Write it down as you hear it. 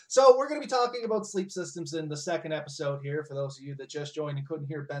So we're going to be talking about sleep systems in the second episode here. For those of you that just joined and couldn't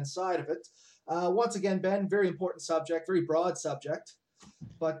hear Ben's side of it, once again, Ben, very important subject, very broad subject,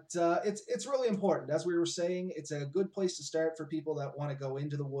 but it's really important. As we were saying, it's a good place to start for people that want to go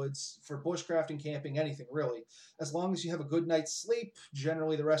into the woods for bushcrafting, camping, anything really. As long as you have a good night's sleep,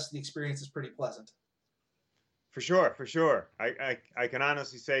 generally the rest of the experience is pretty pleasant. For sure, for sure. I can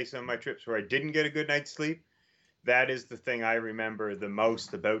honestly say some of my trips where I didn't get a good night's sleep, that is the thing I remember the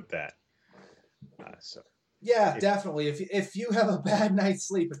most about that. Yeah, definitely. If you have a bad night's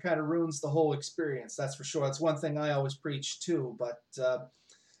sleep, it kind of ruins the whole experience. That's for sure. That's one thing I always preach too. But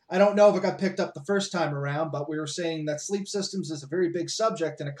I don't know if it got picked up the first time around. But we were saying that sleep systems is a very big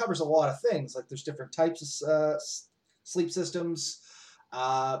subject, and it covers a lot of things. Like there's different types of sleep systems.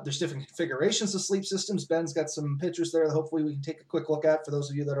 There's different configurations of sleep systems. Ben's got some pictures there that hopefully we can take a quick look at for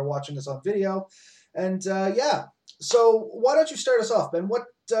those of you that are watching us on video. And yeah, so why don't you start us off, Ben?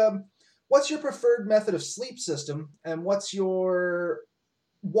 What's your preferred method of sleep system, and why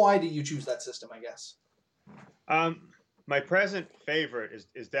do you choose that system, I guess? My present favorite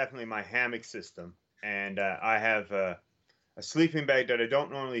is definitely my hammock system, and I have a sleeping bag that I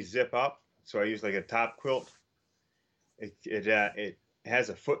don't normally zip up, so I use like a top quilt. It has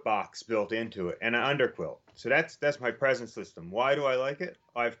a foot box built into it and an underquilt, so that's my present system. Why do I like it?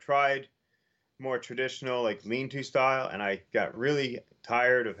 I've tried more traditional like lean-to style, and I got really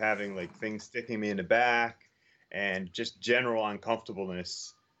tired of having like things sticking me in the back and just general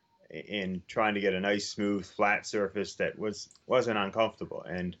uncomfortableness in trying to get a nice smooth flat surface that wasn't uncomfortable.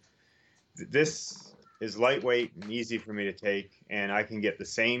 And this is lightweight and easy for me to take, and I can get the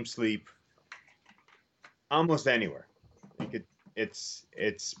same sleep almost anywhere.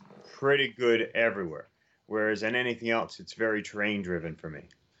 It's pretty good everywhere, whereas in anything else it's very terrain driven for me.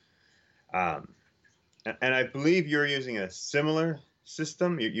 And I believe you're using a similar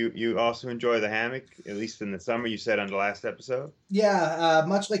system. You also enjoy the hammock, at least in the summer, you said on the last episode. Yeah,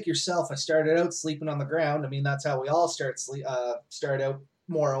 much like yourself, I started out sleeping on the ground. I mean, that's how we all start out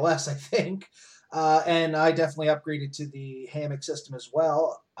more or less, I think. And I definitely upgraded to the hammock system as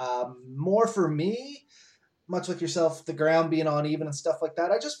well. More for me, much like yourself, the ground being uneven and stuff like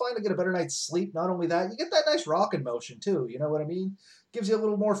that, I just find I get a better night's sleep. Not only that, you get that nice rocking motion too. You know what I mean? Gives you a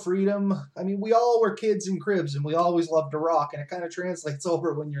little more freedom. I mean, we all were kids in cribs and we always loved to rock, and it kind of translates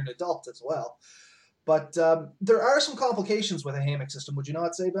over when you're an adult as well. But there are some complications with a hammock system, would you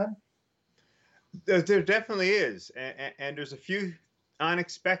not say, Ben? There definitely is, and there's a few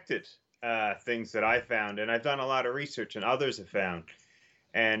unexpected things that I found, and I've done a lot of research, and others have found.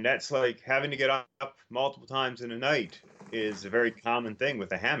 And that's like having to get up multiple times in a night is a very common thing with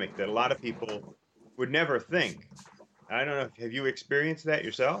a hammock that a lot of people would never think. I don't know, have you experienced that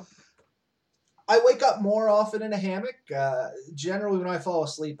yourself? I wake up more often in a hammock. Generally, when I fall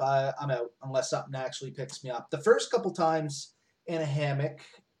asleep, I'm out unless something actually picks me up. The first couple times in a hammock,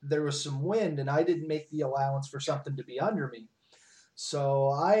 there was some wind, and I didn't make the allowance for something to be under me. So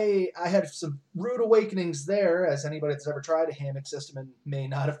I had some rude awakenings there, as anybody that's ever tried a hammock system and may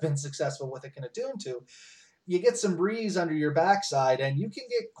not have been successful with it can attune to. You get some breeze under your backside, and you can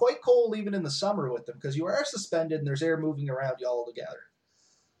get quite cold even in the summer with them because you are suspended and there's air moving around you all together.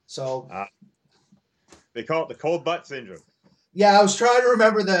 So they call it the cold butt syndrome. Yeah, I was trying to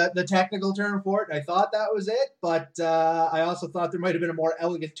remember the technical term for it, and I thought that was it, but I also thought there might have been a more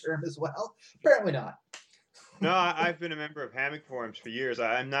elegant term as well. Apparently not. No, I've been a member of hammock forums for years.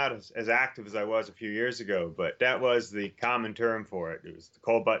 I'm not as active as I was a few years ago, but that was the common term for it. It was the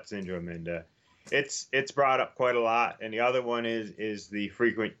cold butt syndrome, and it's brought up quite a lot. And the other one is the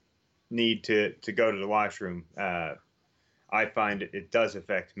frequent need to go to the washroom. I find it does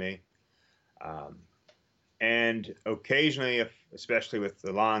affect me, and occasionally, especially with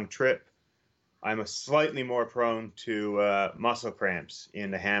the long trip, I'm a slightly more prone to muscle cramps in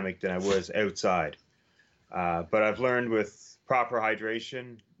the hammock than I was outside. But I've learned with proper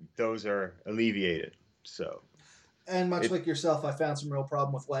hydration, those are alleviated. So, and much like yourself, I found some real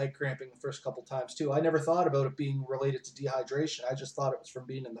problem with leg cramping the first couple times too. I never thought about it being related to dehydration. I just thought it was from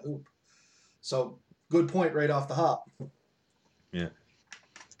being in the hoop. So, good point right off the hop. Yeah,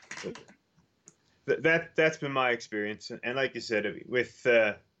 that's been my experience. And like you said, with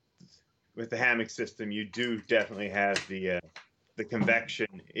the hammock system, you do definitely have the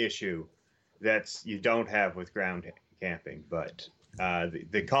convection issue you don't have with ground camping, but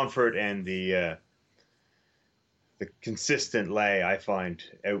the comfort and the consistent lay I find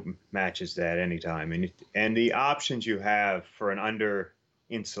outmatches that anytime, and the options you have for an under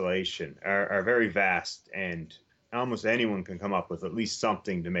insulation are very vast, and almost anyone can come up with at least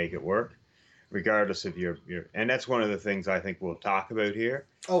something to make it work. regardless of your. And that's one of the things I think we'll talk about here.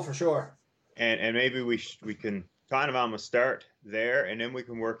 Oh, for sure. And maybe we can kind of almost start there, and then we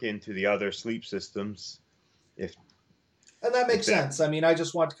can work into the other sleep systems. And that makes sense. I mean, I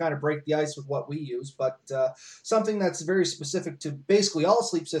just want to kind of break the ice with what we use, but something that's very specific to basically all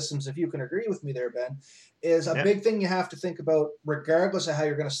sleep systems, if you can agree with me there, Ben, is a big thing you have to think about, regardless of how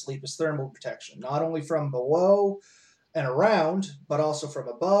you're going to sleep, is thermal protection. Not only from below and around, but also from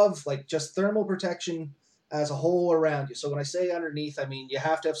above, like just thermal protection as a whole around you. So when I say underneath, I mean you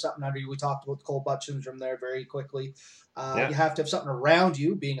have to have something under you. We talked about the cold butt syndrome there very quickly. You have to have something around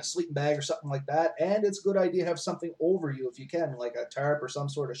you, being a sleeping bag or something like that. And it's a good idea to have something over you if you can, like a tarp or some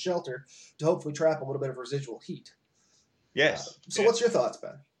sort of shelter, to hopefully trap a little bit of residual heat. Yes. So what's your thoughts,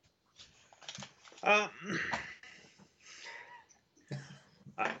 Ben?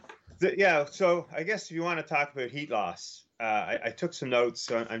 So I guess if you want to talk about heat loss, I took some notes,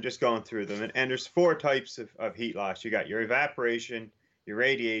 so I'm just going through them. And there's 4 types of heat loss. You got your evaporation, your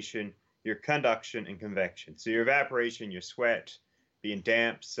radiation, your conduction, and convection. So your evaporation, your sweat, being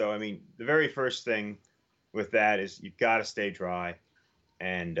damp. So, I mean, the very first thing with that is you've got to stay dry.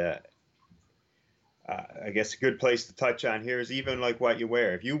 And I guess a good place to touch on here is even like what you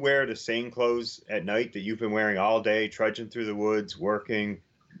wear. If you wear the same clothes at night that you've been wearing all day, trudging through the woods, working,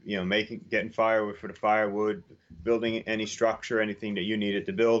 getting firewood for the firewood, building any structure, anything that you needed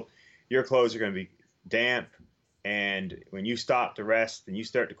to build, your clothes are going to be damp. And when you stop to rest and you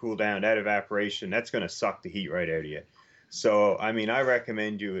start to cool down, that evaporation, that's going to suck the heat right out of you. So, I mean, I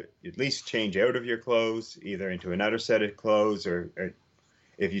recommend you at least change out of your clothes, either into another set of clothes, or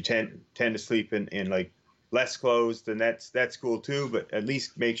if you tend to sleep in like less clothes, then that's cool too. But at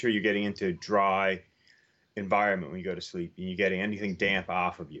least make sure you're getting into a dry environment when you go to sleep and you're getting anything damp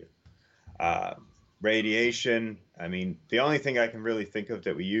off of you. Radiation, I mean, the only thing I can really think of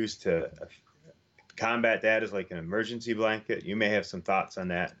that we use to combat that is like an emergency blanket. You may have some thoughts on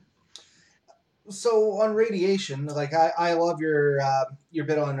that. So on radiation, like I love your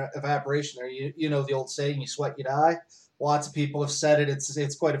bit on evaporation there. You know the old saying, you sweat, you die. Lots of people have said it.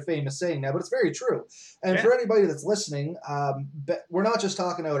 It's quite a famous saying now, but it's very true. And for anybody that's listening, we're not just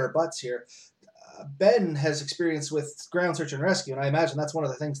talking out our butts here. Ben has experience with ground search and rescue, and I imagine that's one of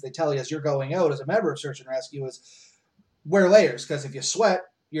the things they tell you as you're going out as a member of search and rescue is wear layers, because if you sweat,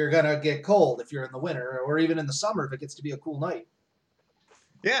 you're going to get cold if you're in the winter, or even in the summer if it gets to be a cool night.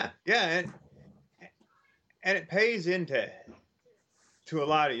 Yeah, and it pays into a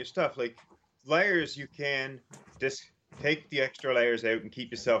lot of your stuff. Like layers, you can just take the extra layers out and keep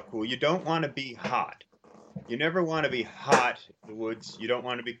yourself cool. You don't want to be hot. You never want to be hot in the woods. You don't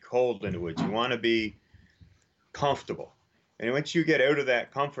want to be cold in the woods. You want to be comfortable. And once you get out of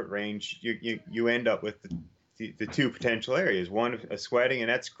that comfort range, you end up with the 2 potential areas. One, sweating, and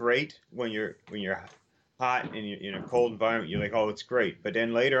that's great when you're hot and you're in a cold environment. You're like, oh, it's great. But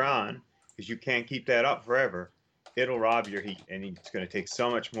then later on, because you can't keep that up forever, it'll rob your heat, and it's going to take so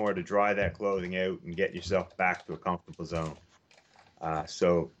much more to dry that clothing out and get yourself back to a comfortable zone.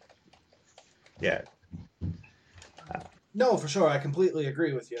 Yeah. No, for sure. I completely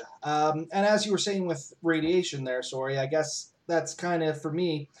agree with you. And as you were saying with radiation there, Sori, I guess that's kind of, for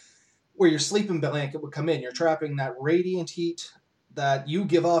me, where your sleeping blanket would come in. You're trapping that radiant heat that you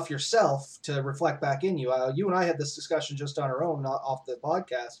give off yourself to reflect back in you. You and I had this discussion just on our own, not off the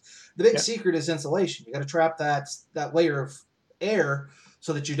podcast. The big secret is insulation. You got to trap that layer of air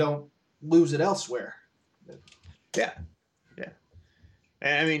so that you don't lose it elsewhere. Yeah.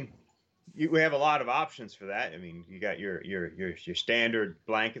 And I mean, we have a lot of options for that. I mean, you got your standard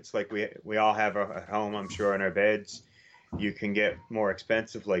blankets like we all have at home, I'm sure, in our beds. You can get more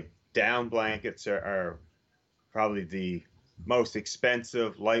expensive, like down blankets are probably the most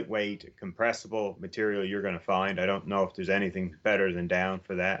expensive, lightweight, compressible material you're going to find. I don't know if there's anything better than down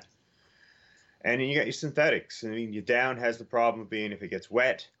for that. And then you got your synthetics. I mean, your down has the problem of being, if it gets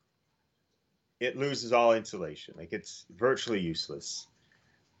wet, it loses all insulation. Like, it's virtually useless.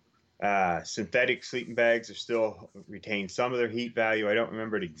 Synthetic sleeping bags are still retain some of their heat value. I don't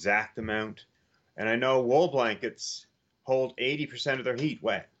remember the exact amount. And I know wool blankets hold 80% of their heat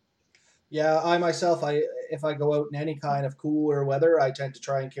wet. Yeah, I myself, if I go out in any kind of cooler weather, I tend to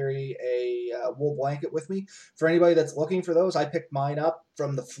try and carry a wool blanket with me. For anybody that's looking for those, I picked mine up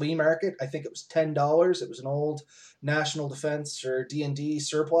from the flea market. I think it was $10. It was an old National Defense or D&D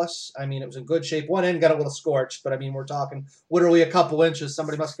surplus. I mean, it was in good shape. One end got a little scorched, but I mean, we're talking literally a couple inches.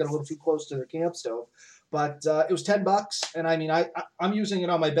 Somebody must have got a little too close to their camp stove. But it was $10, and I mean, I'm using it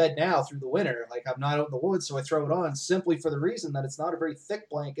on my bed now through the winter. Like, I'm not out in the woods, so I throw it on simply for the reason that it's not a very thick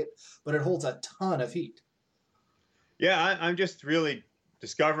blanket, but it holds a ton of heat. Yeah, I'm just really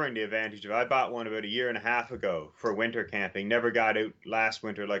discovering the advantage of it. I bought one about a year and a half ago for winter camping. Never got out last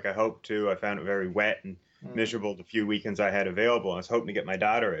winter like I hoped to. I found it very wet and miserable the few weekends I had available. I was hoping to get my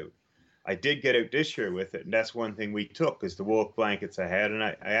daughter out. I did get out this year with it, and that's one thing we took is the wolf blankets I had, and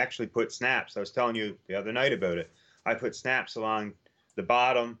I actually put snaps. I was telling you the other night about it. I put snaps along the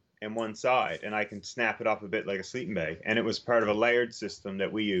bottom and one side, and I can snap it up a bit like a sleeping bag. And it was part of a layered system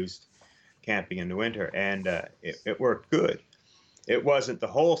that we used camping in the winter, and it worked good. It wasn't the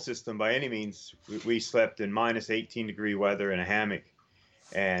whole system by any means. We slept in minus 18-degree weather in a hammock,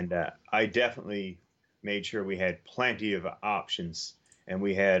 and I definitely made sure we had plenty of options. And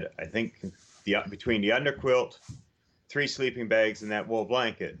we had, I think, between the underquilt, 3 sleeping bags, and that wool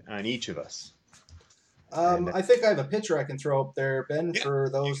blanket on each of us. I think I have a picture I can throw up there, Ben, for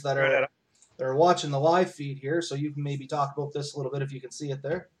those that are watching the live feed here, so you can maybe talk about this a little bit if you can see it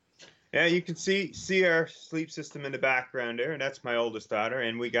there. Yeah, you can see our sleep system in the background there, and that's my oldest daughter.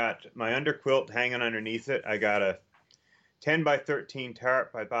 And we got my underquilt hanging underneath it. I got a 10 by 13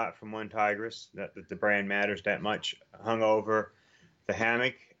 tarp I bought from One Tigress, that the brand matters that much, hung over the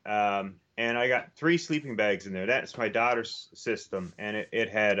hammock. And I got 3 sleeping bags in there. That's my daughter's system, and it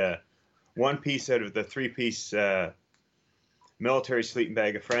had one piece out of the 3-piece military sleeping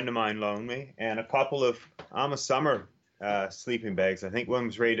bag a friend of mine loaned me, and a couple of summer sleeping bags. I think one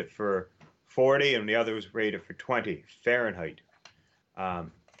was rated for 40 and the other was rated for 20 Fahrenheit.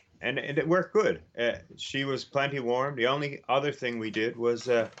 And it worked good. She was plenty warm. The only other thing we did was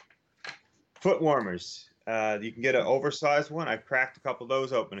foot warmers. You can get an oversized one. I cracked a couple of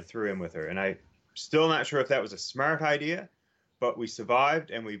those open and threw in with her. And I'm still not sure if that was a smart idea, but we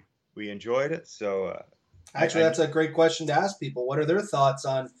survived and we enjoyed it. So actually, that's a great question to ask people. What are their thoughts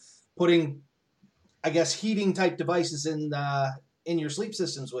on putting, I guess, heating type devices in your sleep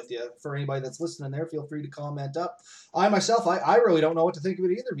systems with you? For anybody that's listening there, feel free to comment up. I myself, I really don't know what to think of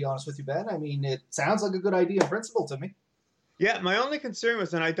it either, to be honest with you, Ben. I mean, it sounds like a good idea in principle to me. Yeah, my only concern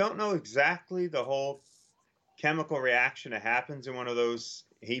was, and I don't know exactly the whole chemical reaction that happens in one of those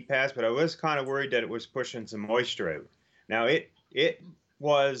heat pads, but I was kind of worried that it was pushing some moisture out. Now, it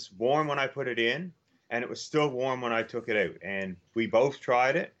was warm when I put it in, and it was still warm when I took it out. And we both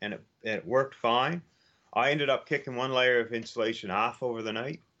tried it, and it worked fine. I ended up kicking one layer of insulation off over the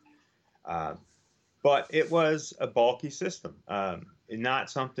night. But it was a bulky system,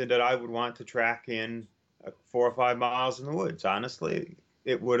 not something that I would want to track in 4 or 5 miles in the woods. Honestly,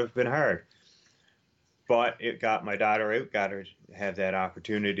 it would have been hard. But it got my daughter out, got her to have that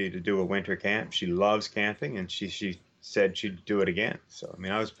opportunity to do a winter camp. She loves camping, and she said she'd do it again. So, I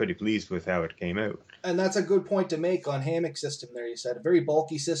mean, I was pretty pleased with how it came out. And that's a good point to make on hammock system there. You said a very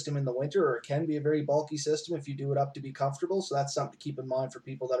bulky system in the winter, or it can be a very bulky system if you do it up to be comfortable. So that's something to keep in mind for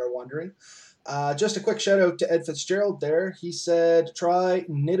people that are wondering. Just a quick shout out to Ed Fitzgerald there. He said try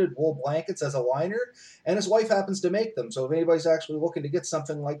knitted wool blankets as a liner, and his wife happens to make them. So if anybody's actually looking to get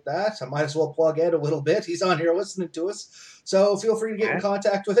something like that, I might as well plug Ed a little bit. He's on here listening to us. So feel free to get in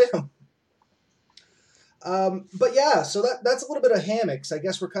contact with him. But yeah, so that's a little bit of hammocks. I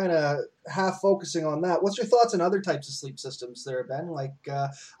guess we're kind of half focusing on that. What's your thoughts on other types of sleep systems there, Ben? Like,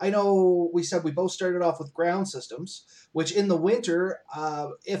 I know we said we both started off with ground systems, which in the winter,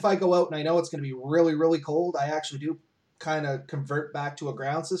 if I go out and I know it's going to be really, really cold, I actually do kind of convert back to a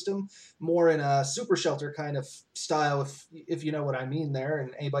ground system, more in a super shelter kind of style, if you know what I mean there.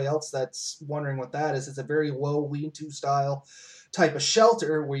 And anybody else that's wondering what that is, it's a very low lean-to style type of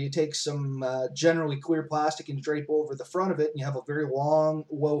shelter where you take some generally clear plastic and drape over the front of it, and you have a very long,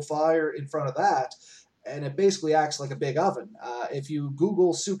 low fire in front of that, and it basically acts like a big oven. If you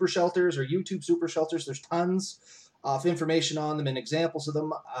Google super shelters or YouTube super shelters, there's tons of information on them and examples of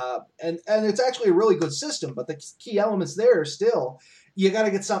them, and it's actually a really good system, but the key elements there are still, you got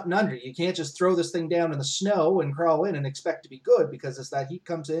to get something under. You can't just throw this thing down in the snow and crawl in and expect to be good, because as that heat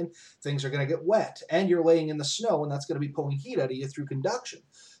comes in, things are going to get wet, and you're laying in the snow, and that's going to be pulling heat out of you through conduction.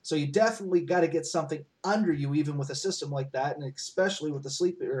 So you definitely got to get something under you, even with a system like that, and especially with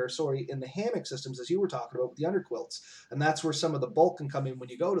the in the hammock systems, as you were talking about with the underquilts, and that's where some of the bulk can come in when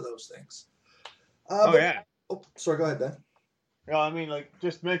you go to those things. Yeah. Oh, sorry. Go ahead, Ben. Yeah, I mean, like,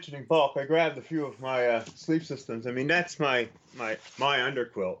 just mentioning bulk, I grabbed a few of my sleep systems. I mean, that's my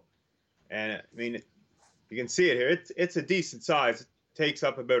underquilt, and I mean, you can see it here. It's a decent size. It takes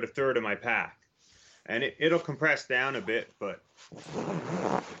up about a third of my pack, and it'll compress down a bit, but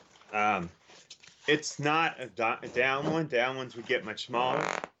it's not a down one. Down ones would get much smaller,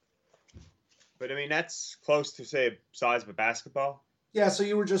 but I mean, that's close to, say, a size of a basketball. Yeah, so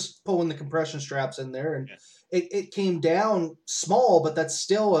you were just pulling the compression straps in there, and it came down small, but that's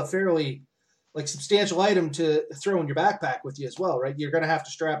still a fairly like substantial item to throw in your backpack with you as well, right? You're going to have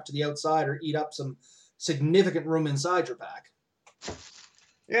to strap to the outside or eat up some significant room inside your pack.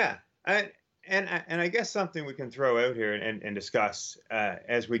 Yeah, and I guess something we can throw out here and discuss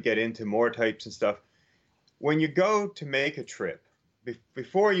as we get into more types and stuff. When you go to make a trip,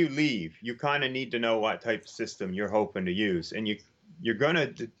 before you leave, you kind of need to know what type of system you're hoping to use, and you're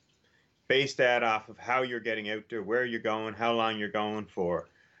gonna base that off of how you're getting out there, where you're going, how long you're going for.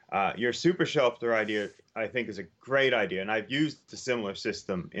 Your super shelter idea, I think, is a great idea, and I've used a similar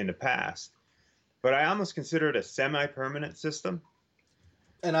system in the past, but I almost consider it a semi-permanent system.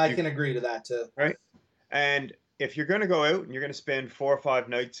 And I can agree to that too. Right. And if you're going to go out and you're going to spend 4 or 5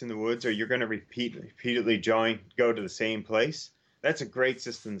 nights in the woods, or you're going to repeatedly go to the same place, that's a great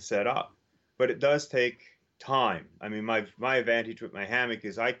system to set up. But it does take time. I mean, my advantage with my hammock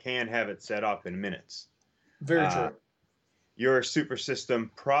is I can have it set up in minutes. Very true. Your super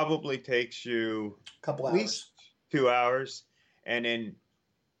system probably takes you a couple at hours. least 2 hours. And then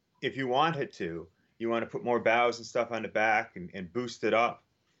if you want it to, you want to put more boughs and stuff on the back and boost it up,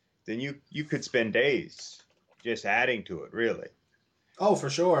 then you could spend days just adding to it, really. Oh, for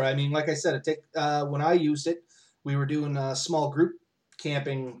sure. I mean, like I said, when I used it, we were doing a small group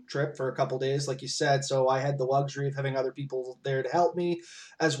camping trip for a couple days, like you said. So I had the luxury of having other people there to help me,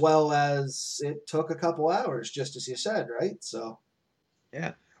 as well as it took a couple hours, just as you said, right? So,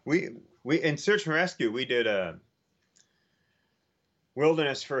 yeah, we in search and rescue, we did a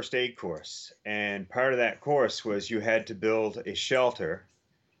wilderness first aid course, and part of that course was you had to build a shelter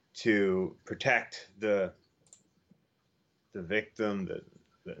to protect the victim,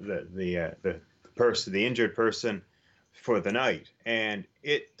 the person, the injured person, for the night. And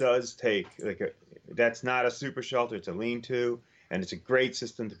it does take that's not a super shelter, it's a lean-to, and it's a great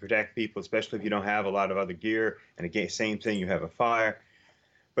system to protect people, especially if you don't have a lot of other gear. And again, same thing, you have a fire,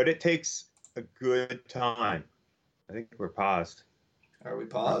 but it takes a good time. I think we're paused. Are we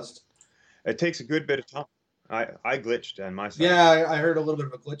paused? It takes a good bit of time. I glitched on my side. Yeah, I heard a little bit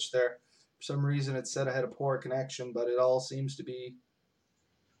of a glitch there. For some reason, it said I had a poor connection, but it all seems to be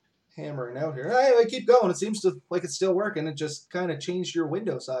hammering out here. Anyway, keep going. It seems like it's still working. It just kind of changed your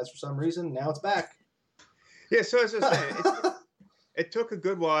window size for some reason. Now it's back. Yeah, so as I was saying, it took a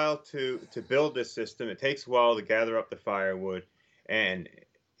good while to build this system. It takes a while to gather up the firewood, and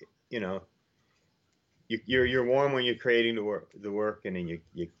you're warm when you're creating the work, and then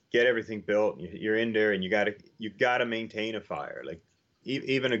you get everything built. And you're in there, and you gotta maintain a fire. Like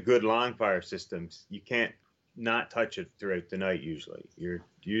even a good long fire system, you can't not touch it throughout the night. Usually, you're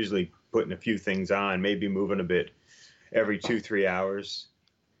usually putting a few things on, maybe moving a bit every 2-3 hours.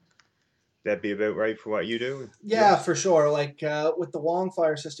 That'd be about right for what you do? Yeah, for sure. Like with the long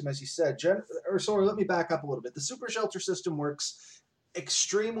fire system, as you said, let me back up a little bit. The super shelter system works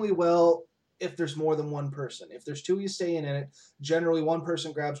extremely well if there's more than one person. If there's two of you staying in it, generally one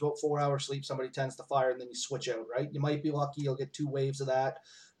person grabs about 4 hours sleep, somebody tends to fire, and then you switch out, right? You might be lucky, you'll get 2 waves of that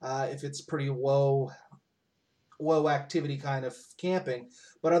if it's pretty low activity kind of camping.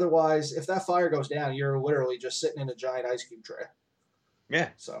 But otherwise, if that fire goes down, you're literally just sitting in a giant ice cube tray. Yeah.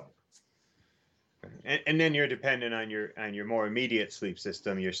 So. And then you're dependent on your more immediate sleep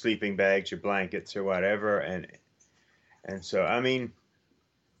system, your sleeping bags, your blankets, or whatever. And so, I mean,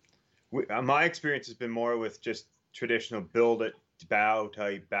 my experience has been more with just traditional build it bow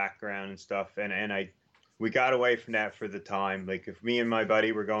type background and stuff. And we got away from that for the time. Like if me and my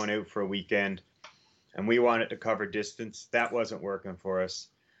buddy were going out for a weekend and we wanted to cover distance, that wasn't working for us.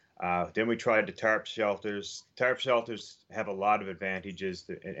 Then we tried the tarp shelters. Tarp shelters have a lot of advantages,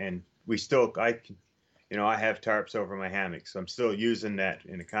 and I have tarps over my hammock, so I'm still using that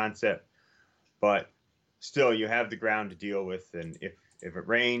in a concept. But still, you have the ground to deal with, and if it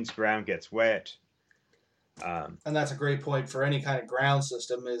rains, ground gets wet. And that's a great point for any kind of ground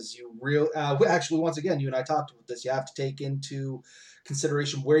system. Is actually, once again, you and I talked about this. You have to take into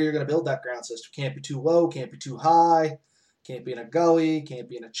consideration where you're going to build that ground system. Can't be too low, can't be too high, can't be in a gully, can't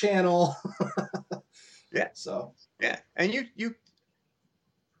be in a channel. Yeah. So. Yeah, and you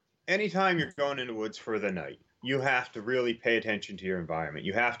anytime you're going in the woods for the night, you have to really pay attention to your environment.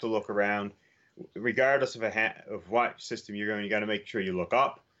 You have to look around, regardless of what system you're going. You got to make sure you look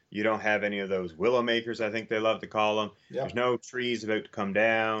up. You don't have any of those willow makers, I think they love to call them. Yep. There's no trees about to come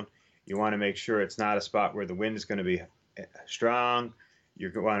down. You want to make sure it's not a spot where the wind is going to be strong.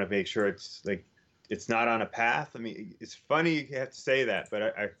 You want to make sure it's not on a path. I mean, it's funny you have to say that,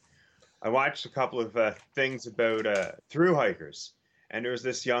 but I watched a couple of things about through hikers, and there was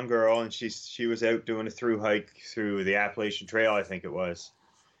this young girl, and she was out doing a through hike through the Appalachian Trail, I think it was,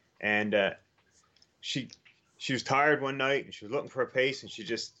 and she was tired one night, and she was looking for a pace, and she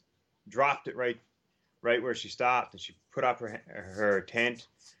just dropped it right where she stopped, and she put up her tent.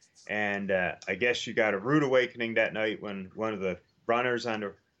 And I guess she got a rude awakening that night when one of the runners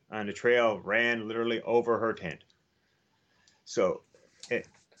on the trail ran literally over her tent. So,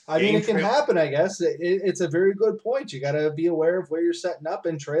 I mean, it can happen, I guess. It's a very good point. You got to be aware of where you're setting up,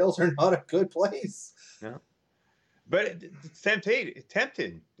 and trails are not a good place. No. But it's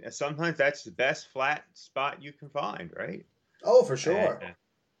tempting. Sometimes that's the best flat spot you can find, right? Oh, for sure.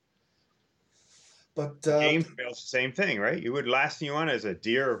 But game trails, the same thing, right? You would last thing you want is a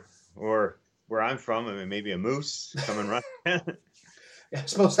deer, or where I'm from, I mean, maybe a moose coming running. I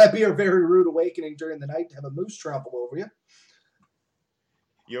suppose that'd be a very rude awakening during the night to have a moose trample over you.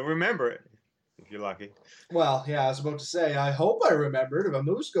 You'll remember it if you're lucky. Well, yeah, I was about to say, I hope I remember it. If a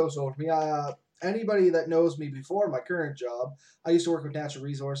moose goes over me, anybody that knows me before my current job, I used to work with natural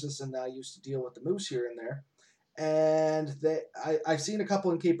resources, and I used to deal with the moose here and there. And I've seen a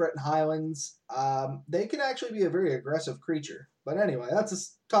couple in Cape Breton Highlands. They can actually be a very aggressive creature. But anyway, that's a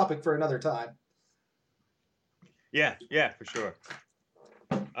topic for another time. Yeah, for sure.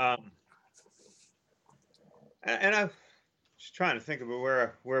 And I'm just trying to think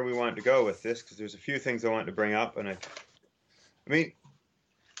about where we want to go with this, because there's a few things I want to bring up, and I mean,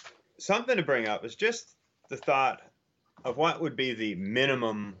 something to bring up is just the thought of what would be the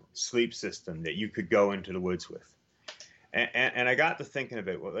minimum sleep system that you could go into the woods with. And I got to thinking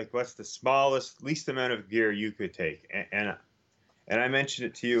about what's the smallest, least amount of gear you could take. And I mentioned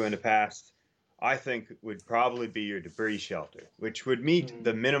it to you in the past. I think would probably be your debris shelter, which would meet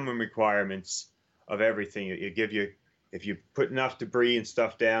the minimum requirements of everything. It give you, if you put enough debris and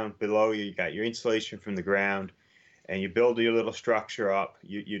stuff down below you, you got your insulation from the ground, and you build your little structure up.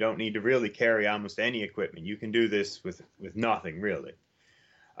 You don't need to really carry almost any equipment. You can do this with nothing, really.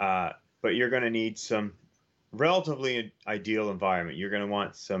 But you're going to need some relatively ideal environment. You're going to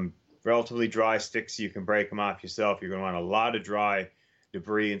want some relatively dry sticks so you can break them off yourself. You're going to want a lot of dry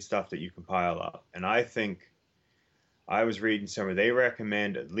debris and stuff that you can pile up. And I think I was reading somewhere, they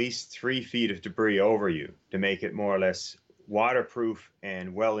recommend at least 3 feet of debris over you to make it more or less waterproof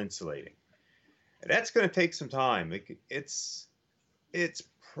and well insulating. That's going to take some time. It's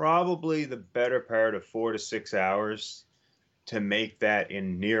probably the better part of 4 to 6 hours to make that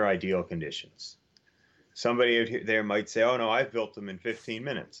in near ideal conditions. Somebody out there might say, oh, no, I've built them in 15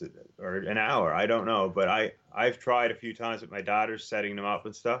 minutes or an hour. I don't know. But I've tried a few times with my daughters setting them up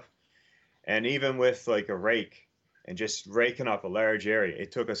and stuff. And even with like a rake and just raking up a large area,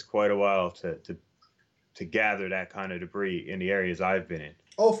 it took us quite a while to gather that kind of debris in the areas I've been in.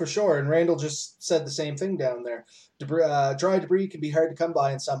 Oh, for sure. And Randall just said the same thing down there. Dry debris can be hard to come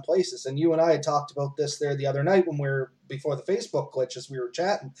by in some places. And you and I had talked about this there the other night when we were, before the Facebook glitch, as we were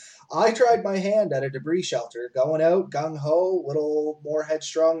chatting. I tried my hand at a debris shelter, going out gung-ho, a little more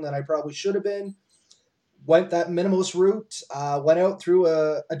headstrong than I probably should have been. Went that minimalist route, went out through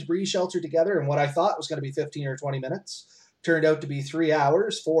a debris shelter together, and what I thought was going to be 15 or 20 minutes turned out to be 3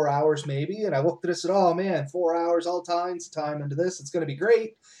 hours, 4 hours maybe. And I looked at it and said, oh man, 4 hours all time into this. It's going to be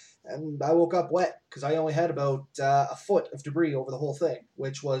great. And I woke up wet because I only had about a foot of debris over the whole thing,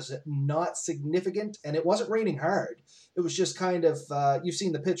 which was not significant. And it wasn't raining hard. It was just kind of, you've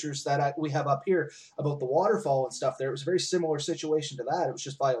seen the pictures that we have up here about the waterfall and stuff there. It was a very similar situation to that. It was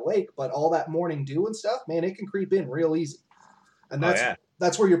just by a lake, but all that morning dew and stuff, man, it can creep in real easy. And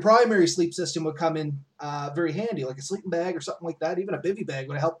that's where your primary sleep system would come in very handy, like a sleeping bag or something like that. Even a bivy bag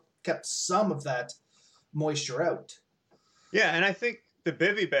would have helped kept some of that moisture out. Yeah, and I think the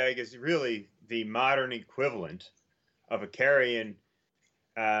bivy bag is really the modern equivalent of a carry-in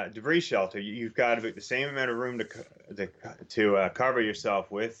debris shelter. You've got about the same amount of room to cover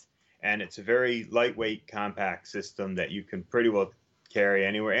yourself with, and it's a very lightweight, compact system that you can pretty well carry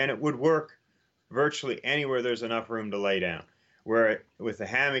anywhere, and it would work virtually anywhere there's enough room to lay down. Where with a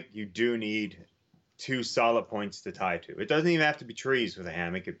hammock, you do need 2 solid points to tie to. It doesn't even have to be trees with a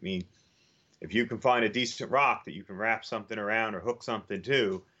hammock. I mean, if you can find a decent rock that you can wrap something around or hook something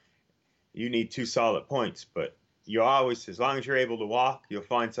to, you need 2 solid points. But you always, as long as you're able to walk, you'll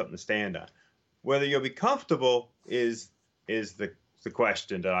find something to stand on. Whether you'll be comfortable is the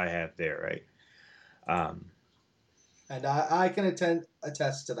question that I have there, right? And I can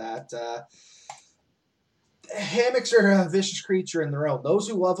attest to that. Hammocks are a vicious creature in their own. Those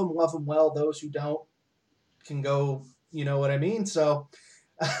who love them well. Those who don't can go, you know what I mean? So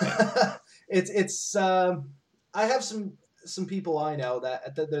it's I have some people I know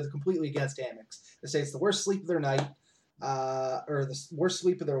that they're completely against hammocks. They say it's the worst sleep of their night, or the worst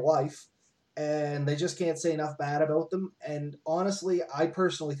sleep of their life, and they just can't say enough bad about them. And honestly, I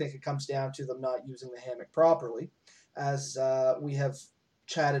personally think it comes down to them not using the hammock properly, as we have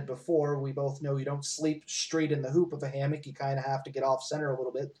chatted before, we both know you don't sleep straight in the hoop of a hammock. You kind of have to get off center a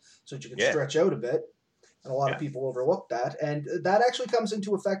little bit so that you can Yeah. stretch out a bit. And a lot of Yeah. people overlook that. And that actually comes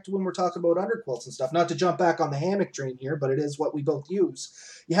into effect when we're talking about underquilts and stuff. Not to jump back on the hammock train here, but it is what we both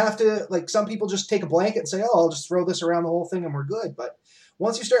use. You have to, like, some people just take a blanket and say, oh, I'll just throw this around the whole thing and we're good. But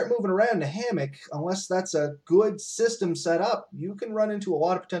once you start moving around in a hammock, unless that's a good system set up, you can run into a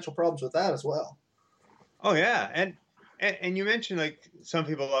lot of potential problems with that as well. Oh yeah, and you mentioned like some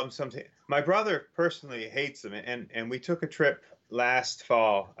people love them. My brother personally hates them, and we took a trip last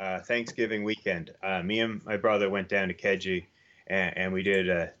fall, Thanksgiving weekend. Me and my brother went down to Keji, and we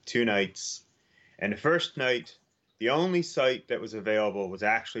did 2 nights. And the first night, the only site that was available was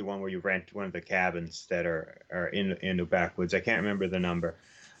actually one where you rent one of the cabins that are in the backwoods. I can't remember the number,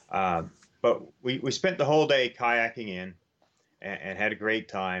 but we spent the whole day kayaking in and had a great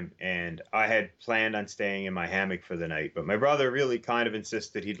time. And I had planned on staying in my hammock for the night, but my brother really kind of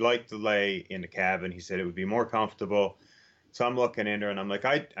insisted he'd like to lay in the cabin. He said it would be more comfortable. So I'm looking in there, and I'm like,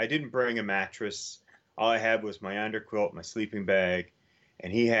 I didn't bring a mattress. All I had was my underquilt, my sleeping bag,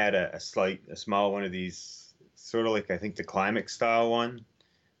 and he had a small one of these, sort of like, I think, the Climax style one.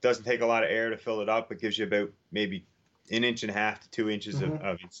 Doesn't take a lot of air to fill it up. It gives you about maybe 1.5 to 2 inches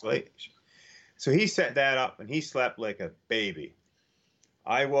of insulation. So he set that up, and he slept like a baby.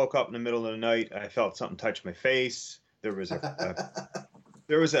 I woke up in the middle of the night. I felt something touch my face. There was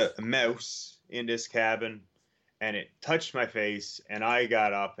a mouse in this cabin, and it touched my face. And I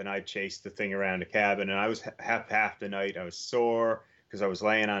got up and I chased the thing around the cabin. And I was half the night. I was sore because I was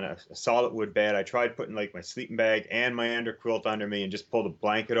laying on a solid wood bed. I tried putting like my sleeping bag and my underquilt under me and just pulled a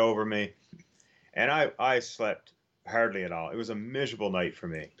blanket over me. And I slept hardly at all. It was a miserable night for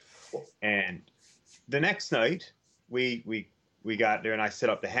me. And the next night, we got there, and I set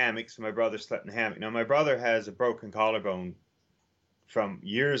up the hammock, so my brother slept in the hammock. Now, my brother has a broken collarbone from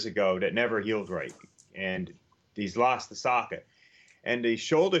years ago that never healed right, and he's lost the socket. And the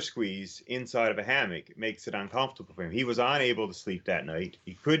shoulder squeeze inside of a hammock makes it uncomfortable for him. He was unable to sleep that night.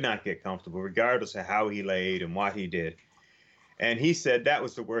 He could not get comfortable, regardless of how he laid and what he did. And he said that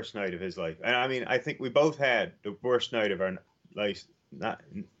was the worst night of his life. And I mean, I think we both had the worst night of our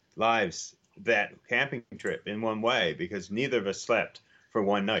lives that camping trip in one way, because neither of us slept for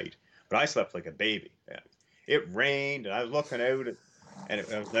one night. But I slept like a baby. It rained, and I was looking out, and it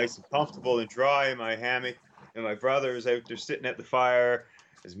was nice and comfortable and dry in my hammock. And my brother was out there sitting at the fire,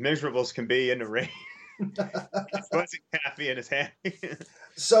 as miserable as can be in the rain. He wasn't happy in his hammock.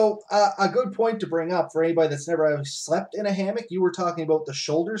 So, a good point to bring up for anybody that's never slept in a hammock, you were talking about the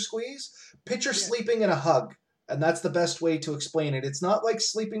shoulder squeeze. Picture sleeping in a hug, and that's the best way to explain it. It's not like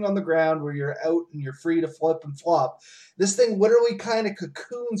sleeping on the ground where you're out and you're free to flip and flop. This thing literally kind of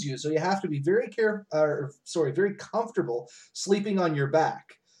cocoons you, so you have to be very very comfortable sleeping on your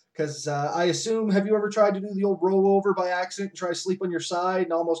back. Because I assume, have you ever tried to do the old rollover by accident and try to sleep on your side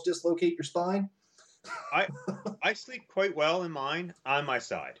and almost dislocate your spine? I sleep quite well in mine on my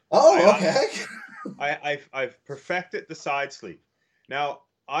side. Oh, okay. I've perfected the side sleep. Now,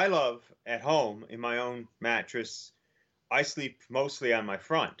 I love at home in my own mattress. I sleep mostly on my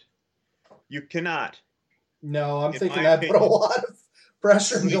front. You cannot. No, I'm thinking that put a lot of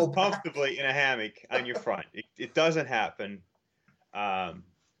pressure on your back. Comfortably in a hammock on your front. It doesn't happen.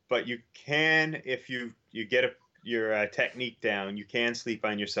 But you can, if you get your technique down, you can sleep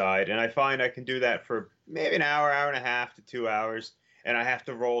on your side. And I find I can do that for maybe an hour, hour and a half to 2 hours. And I have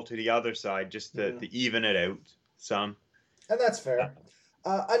to roll to the other side just to even it out some. And that's fair.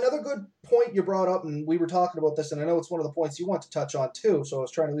 Another good point you brought up, and we were talking about this, and I know it's one of the points you want to touch on too, so I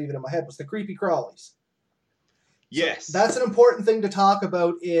was trying to leave it in my head, was the creepy crawlies. Yes. So that's an important thing to talk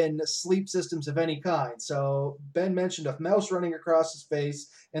about in sleep systems of any kind. So Ben mentioned a mouse running across his face.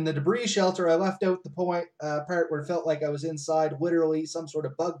 In the debris shelter, I left out the part where it felt like I was inside literally some sort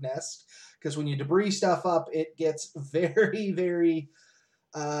of bug nest, because when you debris stuff up, it gets very, very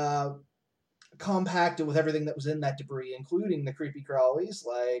compacted with everything that was in that debris, including the creepy crawlies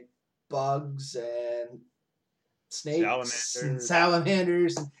like bugs and snakes and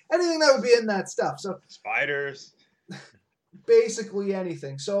salamanders and anything that would be in that stuff. So spiders, basically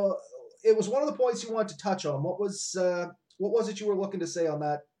anything. So it was one of the points you wanted to touch on. What was it you were looking to say on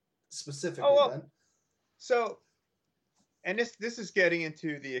that specifically, Ben? So, and this is getting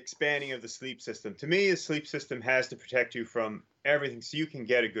into the expanding of the sleep system. To me, the sleep system has to protect you from everything so you can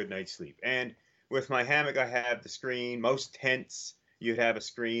get a good night's sleep. And with my hammock, I have the screen. Most tents, you'd have a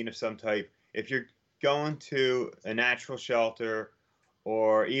screen of some type. If you're going to a natural shelter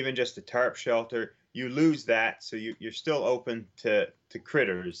or even just a tarp shelter, you lose that. So you're still open to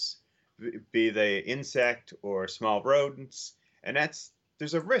critters, be they insect or small rodents. And that's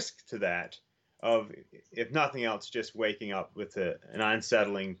there's a risk to that of, if nothing else, just waking up with an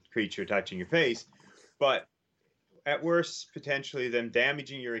unsettling creature touching your face. But at worst, potentially them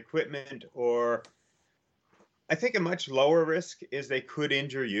damaging your equipment, or I think a much lower risk is they could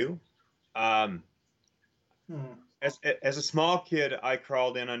injure you. Um, as a small kid, I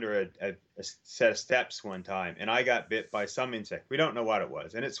crawled in under a set of steps one time, and I got bit by some insect. We don't know what it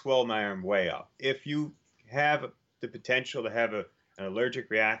was, and it swelled my arm way up. If you have the potential to have an allergic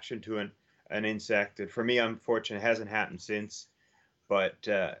reaction to an insect, and for me, unfortunately, it hasn't happened since. But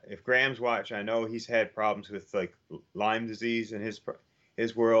if Graham's watch, I know he's had problems with like Lyme disease in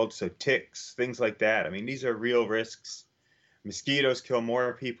his world, so ticks, things like that. I mean, these are real risks. Mosquitoes kill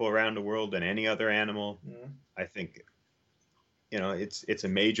more people around the world than any other animal. I think, it's a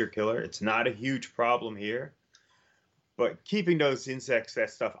major killer. It's not a huge problem here, but keeping those insects, that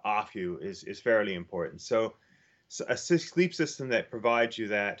stuff off you is fairly important. So a sleep system that provides you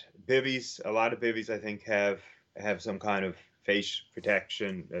that. Bivvies, a lot of bivvies, I think, have some kind of face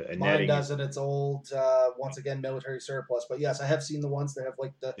protection. Mine doesn't. It's old, once again, military surplus. But yes, I have seen the ones that have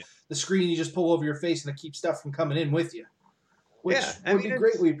like the screen you just pull over your face and it keeps stuff from coming in with you, which would be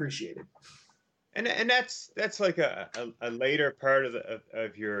greatly appreciated. And that's like a later part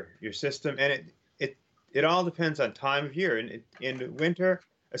of your system, and it all depends on time of year. And in winter,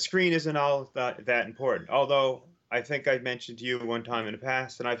 a screen isn't all that important. Although I think I mentioned to you one time in the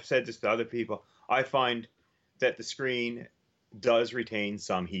past, and I've said this to other people, I find that the screen does retain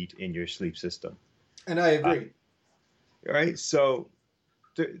some heat in your sleep system. And I agree. Right? So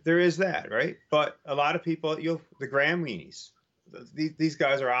there is that, right? But a lot of people, the Graham weenies, these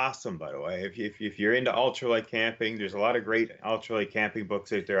guys are awesome, by the way. If you're into ultralight camping, there's a lot of great ultralight camping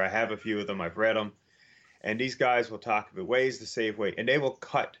books out there. I have a few of them. I've read them. And these guys will talk about ways to save weight. And they will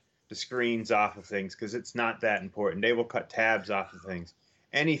cut the screens off of things because it's not that important. They will cut tabs off of things.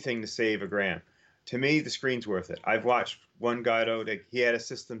 Anything to save a gram. To me, the screen's worth it. I've watched one guy, though, that he had a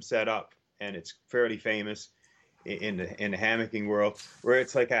system set up, and it's fairly famous in the hammocking world, where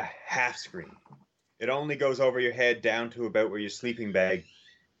it's like a half screen. It only goes over your head down to about where your sleeping bag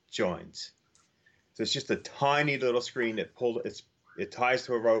joins. So it's just a tiny little screen that it ties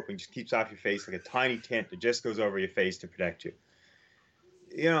to a rope and just keeps off your face, like a tiny tent that just goes over your face to protect you.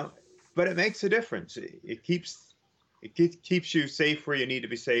 But it makes a difference. It keeps you safe where you need to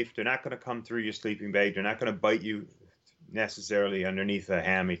be safe. They're not going to come through your sleeping bag. They're not going to bite you necessarily underneath a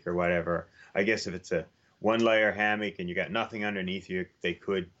hammock or whatever. I guess if it's a one-layer hammock and you got nothing underneath you, they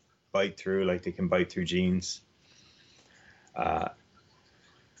could bite through, like they can bite through jeans. Yeah,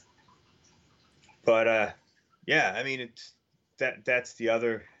 I mean, that's the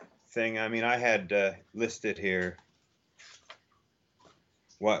other thing. I mean, I had listed here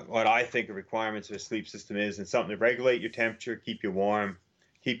what I think the requirements of a sleep system is, and something to regulate your temperature, keep you warm,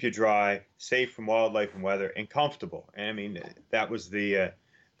 keep you dry, safe from wildlife and weather, and comfortable. And I mean, that was the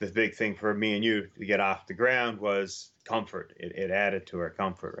big thing for me and you to get off the ground was comfort. It added to our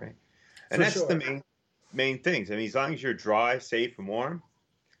comfort, right? And that's the main things. I mean, as long as you're dry, safe, and warm.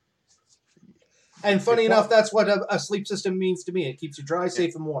 And funny enough, that's what a sleep system means to me. It keeps you dry,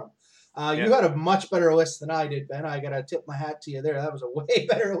 safe, and warm. You had a much better list than I did, Ben. I got to tip my hat to you there. That was a way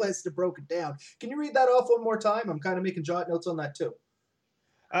better list to broke it down. Can you read that off one more time? I'm kind of making jot notes on that too.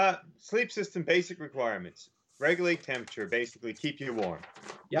 Sleep system basic requirements. Regulate temperature, basically keep you warm.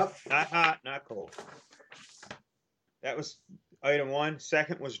 Yep. Not hot, not cold. That was item one.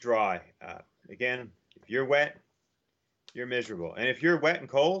 Second was dry. Again, if you're wet, you're miserable. And if you're wet and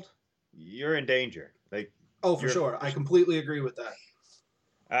cold, you're in danger. For sure. I completely agree with that.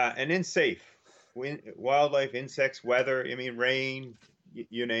 And then safe. Wildlife, insects, weather, I mean, rain,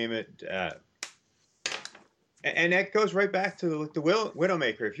 you name it. And that goes right back to the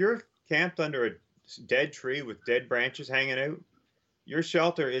Widowmaker. If you're camped under a dead tree with dead branches hanging out, your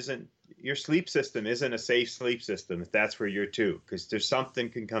sleep system isn't a safe sleep system if that's where you're to, because there's something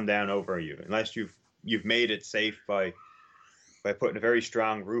can come down over you unless you've made it safe by putting a very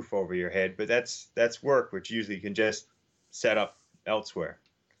strong roof over your head. But that's work which usually you can just set up elsewhere.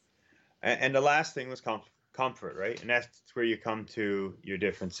 And the last thing was comfort, right? And that's where you come to your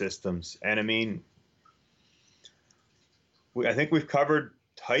different systems. And I mean, I think we've covered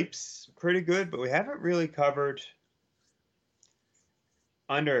types pretty good, but we haven't really covered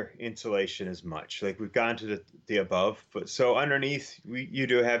under insulation as much. Like we've gone to the above, but so underneath you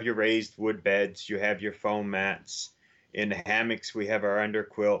do have your raised wood beds, you have your foam mats. In the hammocks, we have our under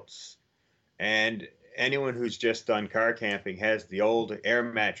quilts, and anyone who's just done car camping has the old air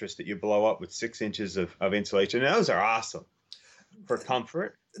mattress that you blow up with 6 inches of insulation. And those are awesome. for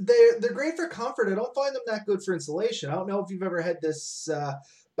comfort. They're great for comfort. I don't find them that good for insulation. I don't know if you've ever had this.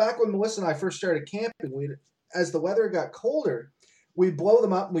 Back when Melissa and I first started camping, as the weather got colder, we'd blow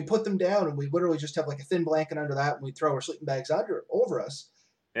them up and we put them down, and we literally just have like a thin blanket under that, and we throw our sleeping bags over us.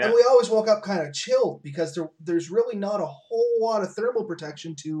 Yeah. And we always woke up kind of chilled because there's really not a whole lot of thermal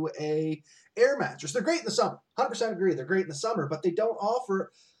protection to a air mattress. They're great in the summer. 100% agree. They're great in the summer, but they don't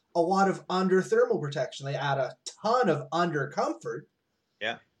offer a lot of under thermal protection. They add a ton of under comfort.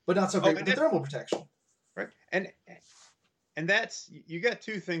 Yeah. But not so great with the thermal protection. Right. And that's, you got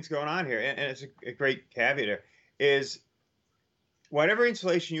two things going on here, and it's a great caveat here, is whatever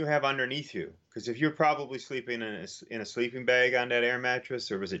insulation you have underneath you, because if you're probably sleeping in a sleeping bag on that air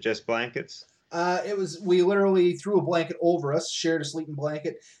mattress, or was it just blankets? We literally threw a blanket over us, shared a sleeping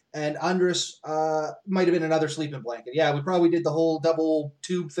blanket, and under us might have been another sleeping blanket. Yeah, we probably did the whole double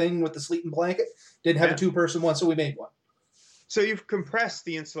tube thing with the sleeping blanket. Didn't have a two-person one, so we made one. So you've compressed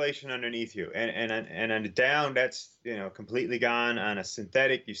the insulation underneath you, and on the down, that's completely gone. On a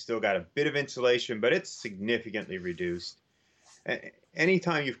synthetic, you still got a bit of insulation, but it's significantly reduced.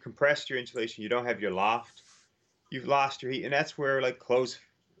 Anytime you've compressed your insulation, you don't have your loft, you've lost your heat, and that's where like closed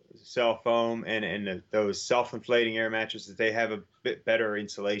cell foam and those self-inflating air mattresses, they have a bit better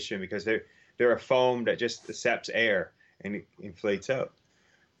insulation because they're a foam that just accepts air and it inflates out.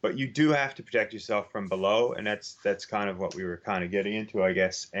 But you do have to protect yourself from below, and that's kind of what we were kind of getting into, I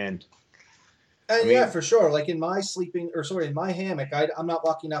guess. And yeah, for sure. Like in my hammock, I'm not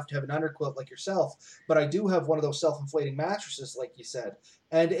lucky enough to have an underquilt like yourself, but I do have one of those self-inflating mattresses, like you said,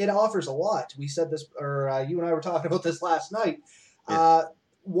 and it offers a lot. We said this, or you and I were talking about this last night. Yeah.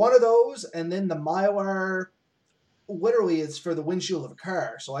 One of those, and then the Mylar, literally, it's for the windshield of a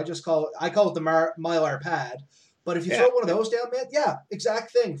car. So I call it the Mylar pad. But if you throw one of those down, man, yeah,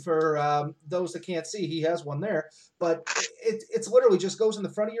 exact thing. For those that can't see, he has one there. But it's literally just goes in the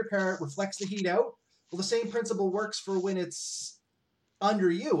front of your car, reflects the heat out. Well, the same principle works for when it's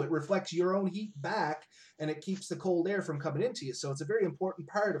under you. It reflects your own heat back, and it keeps the cold air from coming into you. So it's a very important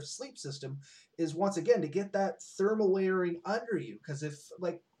part of a sleep system is, once again, to get that thermal layering under you. Because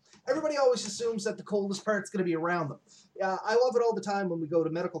everybody always assumes that the coldest part's going to be around them. Yeah, I love it all the time when we go to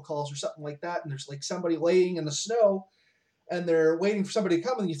medical calls or something like that, and there's like somebody laying in the snow, and they're waiting for somebody to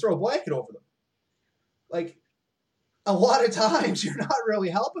come, and you throw a blanket over them. Like, a lot of times, you're not really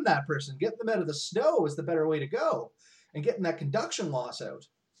helping that person. Getting them out of the snow is the better way to go, and getting that conduction loss out.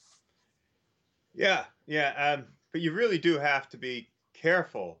 Yeah. But you really do have to be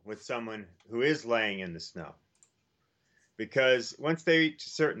careful with someone who is laying in the snow. Because once they reach a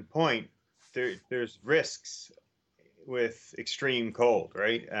certain point, there's risks with extreme cold,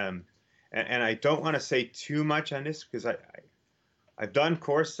 right? And I don't want to say too much on this because I've done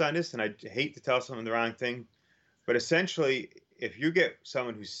courses on this, and I hate to tell someone the wrong thing. But essentially, if you get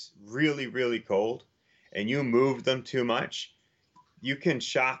someone who's really, really cold and you move them too much, you can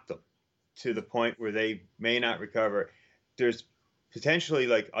shock them to the point where they may not recover. There's potentially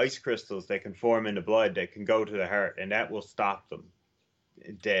like ice crystals that can form in the blood that can go to the heart, and that will stop them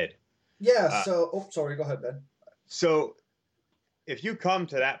dead. Yeah. Sorry. Go ahead, Ben. So if you come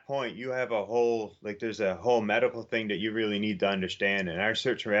to that point, you have there's a whole medical thing that you really need to understand. In our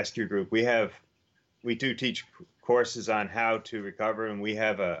search and rescue group, we do teach courses on how to recover, and we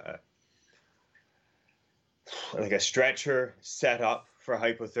have a stretcher set up for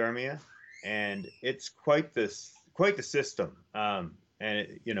hypothermia, and it's quite the system.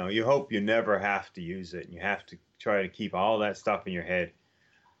 And you hope you never have to use it, and you have to try to keep all that stuff in your head.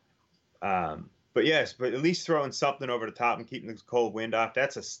 But at least throwing something over the top and keeping the cold wind off,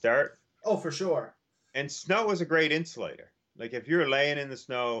 that's a start. Oh, for sure. And snow is a great insulator. Like if you're laying in the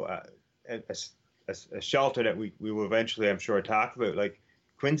snow, a shelter that we will eventually, I'm sure, talk about, like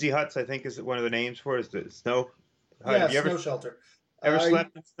Quincy Huts, I think is one of the names for it, is the snow hut. Yeah, snow shelter. Ever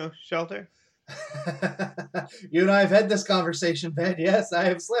slept in a snow shelter? You and I have had this conversation, Ben. Yes, I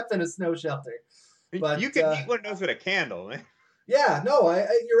have slept in a snow shelter. But you can eat one of those with a candle, man. Yeah, no,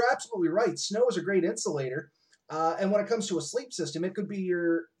 you're absolutely right. Snow is a great insulator. And when it comes to a sleep system, it could be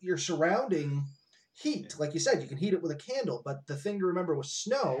your surrounding heat. Like you said, you can heat it with a candle. But the thing to remember with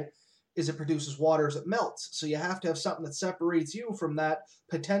snow is it produces water as it melts. So you have to have something that separates you from that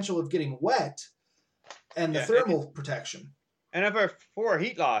potential of getting wet and the thermal protection. And of our 4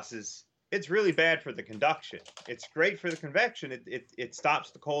 heat losses, it's really bad for the conduction. It's great for the convection. It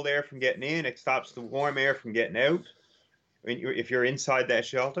stops the cold air from getting in. It stops the warm air from getting out. If you're inside that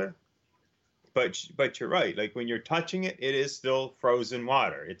shelter, but you're right. Like when you're touching it, it is still frozen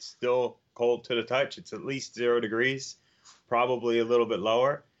water. It's still cold to the touch. It's at least 0 degrees, probably a little bit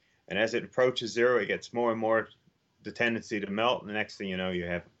lower. And as it approaches 0, it gets more and more the tendency to melt. And the next thing you know,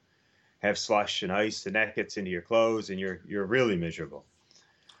 you have slush and ice, and that gets into your clothes, and you're really miserable.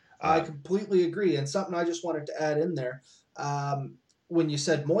 I completely agree. And something I just wanted to add in there, when you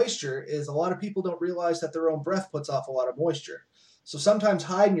said moisture, is a lot of people don't realize that their own breath puts off a lot of moisture. So sometimes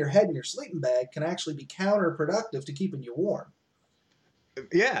hiding your head in your sleeping bag can actually be counterproductive to keeping you warm.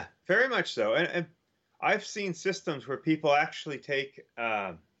 Yeah, very much so. And I've seen systems where people actually take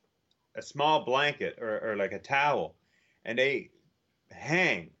a small blanket or like a towel, and they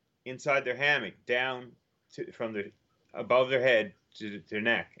hang inside their hammock down from the above their head to their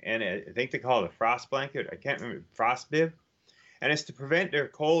neck, and I think they call it a frost blanket. I can't remember, frost bib, and it's to prevent their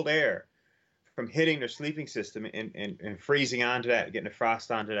cold air from hitting their sleeping system and freezing onto that, getting a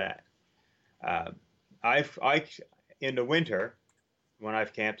frost onto that. I in the winter when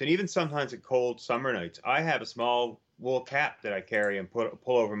I've camped, and even sometimes at cold summer nights, I have a small wool cap that I carry and pull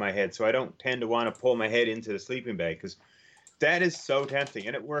over my head, so I don't tend to want to pull my head into the sleeping bag, because that is so tempting,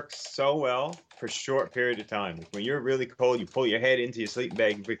 and it works so well for a short period of time. Like when you're really cold, you pull your head into your sleeping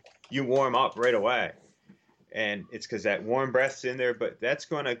bag, you warm up right away. And it's because that warm breath's in there, but that's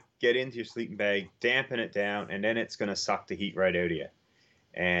going to get into your sleeping bag, dampen it down, and then it's going to suck the heat right out of you.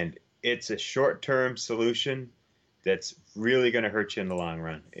 And it's a short-term solution that's really going to hurt you in the long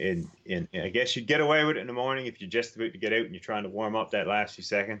run. And I guess you'd get away with it in the morning if you're just about to get out and you're trying to warm up that last few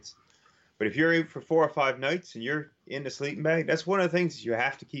seconds. But if you're out for 4 or 5 nights and you're in the sleeping bag, that's one of the things, you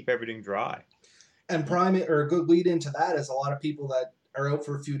have to keep everything dry. And a good lead into that is a lot of people that are out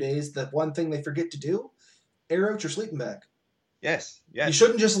for a few days, the one thing they forget to do, air out your sleeping bag. Yes. You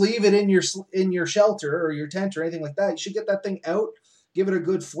shouldn't just leave it in your shelter or your tent or anything like that. You should get that thing out, give it a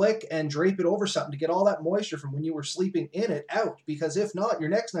good flick, and drape it over something to get all that moisture from when you were sleeping in it out. Because if not, your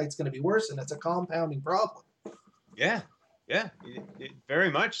next night's going to be worse, and it's a compounding problem. Yeah, very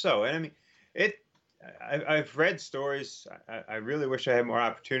much so. And I mean, I've read stories. I really wish I had more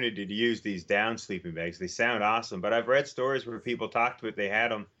opportunity to use these down sleeping bags. They sound awesome, but I've read stories where people talked about they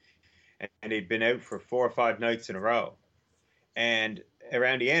had them and they'd been out for 4 or 5 nights in a row. And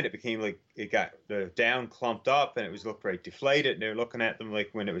around the end, it became like it got the down clumped up and it was looked right deflated. And they were looking at them like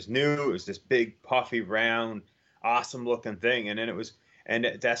when it was new, it was this big, puffy, round, awesome looking thing. And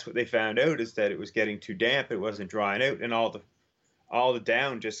then that's what they found out, is that it was getting too damp. It wasn't drying out, and all the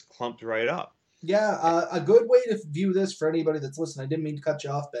down just clumped right up. Yeah, a good way to view this for anybody that's listening, I didn't mean to cut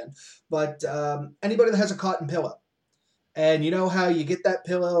you off, Ben, but anybody that has a cotton pillow, and you know how you get that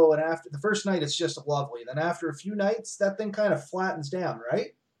pillow, and after the first night it's just lovely, then after a few nights that thing kind of flattens down,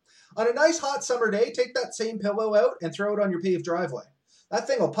 right? On a nice hot summer day, take that same pillow out and throw it on your paved driveway. That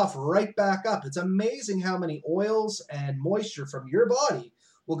thing will puff right back up. It's amazing how many oils and moisture from your body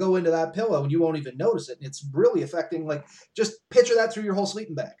will go into that pillow and you won't even notice it. And it's really affecting, like, just picture that through your whole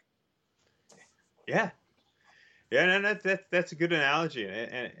sleeping bag. Yeah, and that's a good analogy,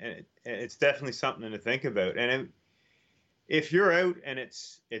 and it's definitely something to think about. And if you're out and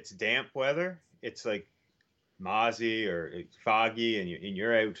it's damp weather, it's like mozzie or foggy, and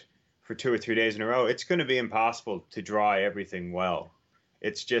you're out for 2 or 3 days in a row, it's going to be impossible to dry everything well.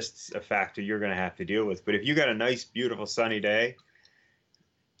 It's just a factor you're going to have to deal with. But if you got a nice, beautiful, sunny day,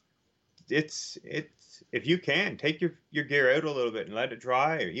 it's if you can, take your gear out a little bit and let it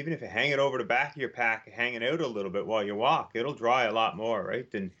dry, or even if you hang it over the back of your pack, hanging out a little bit while you walk, it'll dry a lot more, right,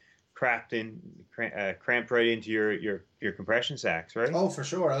 than cramped right into your compression sacks, right? Oh, for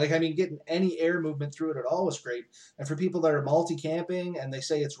sure. Like, I mean, getting any air movement through it at all is great. And for people that are multi-camping and they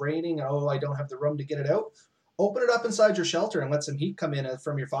say it's raining, and, oh, I don't have the room to get it out, open it up inside your shelter and let some heat come in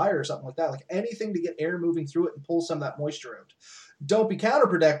from your fire or something like that. Like, anything to get air moving through it and pull some of that moisture out. Don't be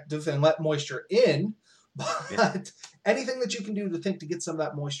counterproductive and let moisture in, but anything that you can do to get some of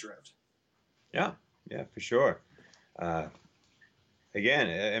that moisture out. Yeah, for sure.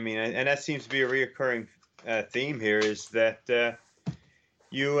 Again, I mean, and that seems to be a reoccurring theme here, is that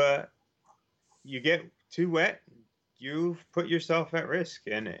you get too wet, you put yourself at risk,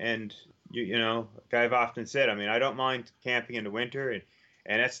 and you know, like I've often said, I mean, I don't mind camping in the winter, and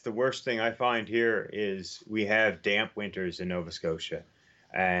that's the worst thing I find here is we have damp winters in Nova Scotia,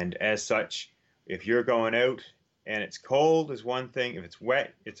 and as such, if you're going out and it's cold is one thing, if it's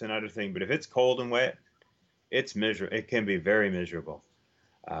wet, it's another thing. But if it's cold and wet, it's miserable. It can be very miserable.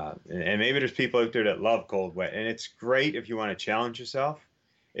 And maybe there's people out there that love cold, wet, and it's great if you want to challenge yourself.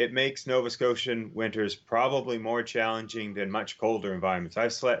 It makes Nova Scotian winters probably more challenging than much colder environments.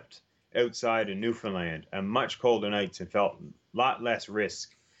 I've slept outside in Newfoundland on much colder nights and felt a lot less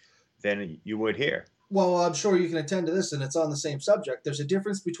risk than you would here. Well, I'm sure you can attend to this, and it's on the same subject. There's a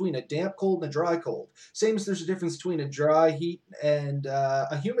difference between a damp cold and a dry cold. Same as there's a difference between a dry heat and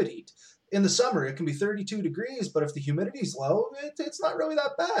a humid heat. in the summer, it can be 32 degrees, but if the humidity's low, it's not really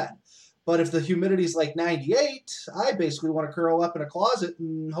that bad. But if the humidity's like 98, I basically want to curl up in a closet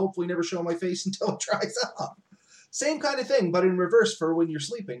and hopefully never show my face until it dries up. Same kind of thing, but in reverse for when you're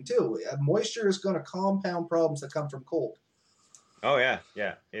sleeping too. Moisture is going to compound problems that come from cold. Oh yeah,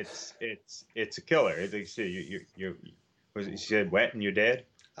 yeah. It's a killer. You said wet and you're dead.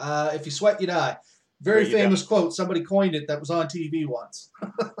 If you sweat, you die. Very famous quote. Somebody coined it that was on TV once.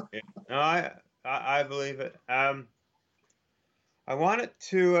 Yeah. No, I believe it. I wanted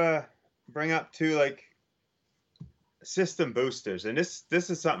to bring up too, like, system boosters, and this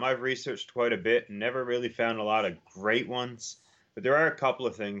is something I've researched quite a bit and never really found a lot of great ones. But there are a couple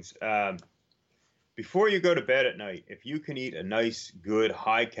of things. Before you go to bed at night, if you can eat a nice, good,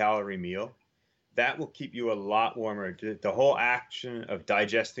 high-calorie meal, that will keep you a lot warmer. The whole action of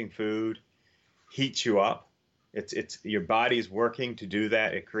digesting food heats you up. It's your body's working to do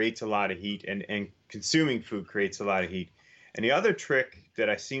that. It creates a lot of heat, and consuming food creates a lot of heat. And the other trick that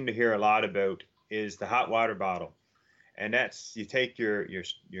I seem to hear a lot about is the hot water bottle. And that's, you take your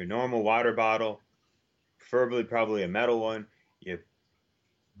normal water bottle, preferably probably a metal one. You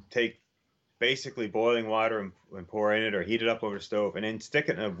take basically boiling water and pour in it, or heat it up over the stove, and then stick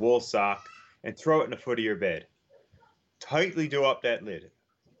it in a wool sock and throw it in the foot of your bed. Tightly do up that lid.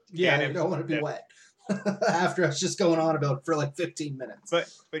 Yeah, you don't want to be wet after it's just going on about for like 15 minutes.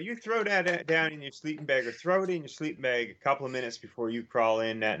 But you throw that down in your sleeping bag, or throw it in your sleeping bag a couple of minutes before you crawl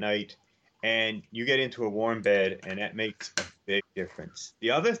in that night, and you get into a warm bed, and that makes a big difference.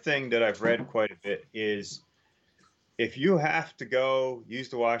 The other thing that I've read quite a bit is, if you have to go use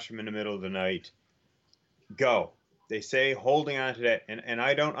the washroom in the middle of the night, go. They say holding on to that, and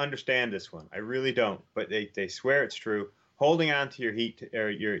I don't understand this one. I really don't, but they swear it's true. Holding on to your heat, or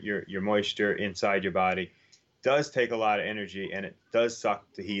your moisture inside your body, does take a lot of energy, and it does suck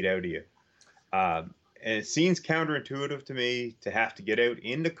the heat out of you. And it seems counterintuitive to me to have to get out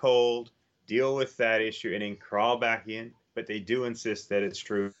in the cold, deal with that issue, and then crawl back in. But they do insist that it's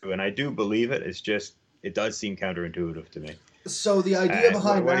true, and I do believe it. It's just, it does seem counterintuitive to me. So the idea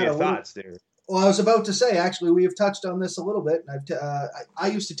behind what are your thoughts there? Well, I was about to say, actually, we have touched on this a little bit. And I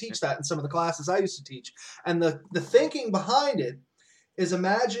used to teach that in some of the classes I used to teach. And the thinking behind it is,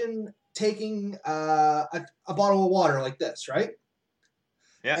 imagine taking a bottle of water like this, right?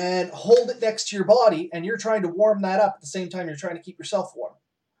 Yeah. And hold it next to your body, and you're trying to warm that up at the same time you're trying to keep yourself warm.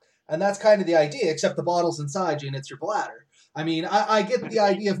 And that's kind of the idea, except the bottle's inside you and it's your bladder. I mean, I get the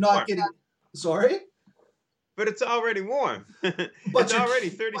idea of not getting... Sorry? But it's already warm. It's already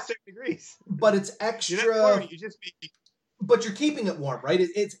 36 degrees. But it's extra. You're not warm, you just be... But you're keeping it warm, right?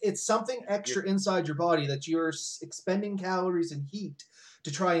 It's something extra inside your body that you're expending calories and heat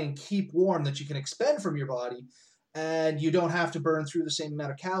to try and keep warm that you can expend from your body, and you don't have to burn through the same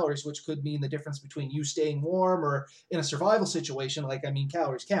amount of calories, which could mean the difference between you staying warm or in a survival situation. Like, I mean,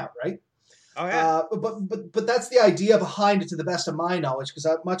 calories count, right? Oh yeah. But that's the idea behind it, to the best of my knowledge, because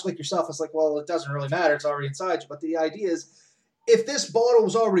much like yourself, it's like, well, it doesn't really matter. It's already inside you. But the idea is, if this bottle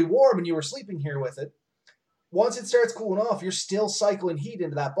was already warm and you were sleeping here with it, once it starts cooling off, you're still cycling heat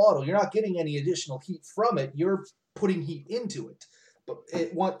into that bottle. You're not getting any additional heat from it. You're putting heat into it. But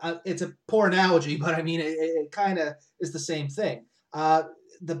it's a poor analogy, but I mean, it kind of is the same thing.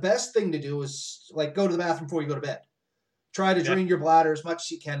 The best thing to do is, like, go to the bathroom before you go to bed. Try to drain your bladder as much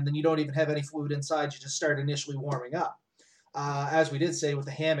as you can, and then you don't even have any fluid inside. You just start initially warming up. As we did say with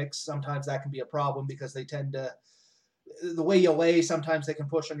the hammocks, sometimes that can be a problem because they tend to, the way you lay, sometimes they can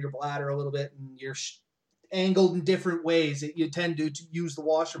push on your bladder a little bit, and you're angled in different ways. You tend to use the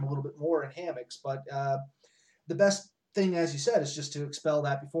washroom a little bit more in hammocks, but the best thing, as you said, is just to expel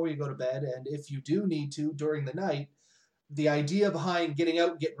that before you go to bed. And if you do need to during the night, the idea behind getting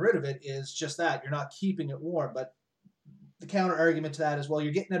out and getting rid of it is just that. You're not keeping it warm, but the counter argument to that is, well,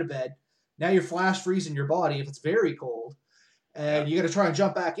 you're getting out of bed. Now you're flash freezing your body if it's very cold, and you got to try and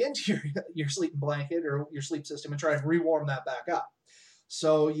jump back into your sleeping blanket or your sleep system and try and rewarm that back up.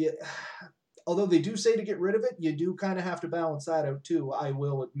 So although they do say to get rid of it, you do kind of have to balance that out too, I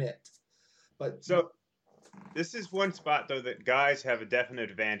will admit. But so this is one spot, though, that guys have a definite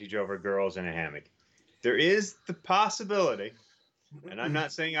advantage over girls in a hammock. There is the possibility, and I'm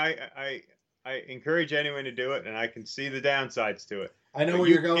not saying I encourage anyone to do it, and I can see the downsides to it. I know where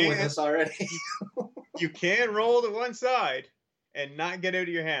you're going with this already. You can roll to one side and not get out of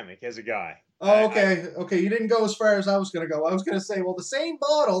your hammock as a guy. Oh, okay. Okay, you didn't go as far as I was going to go. I was going to say, well, the same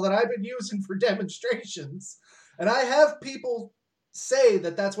bottle that I've been using for demonstrations, and I have people say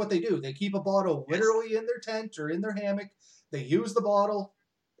that that's what they do. They keep a bottle literally in their tent or in their hammock. They use the bottle.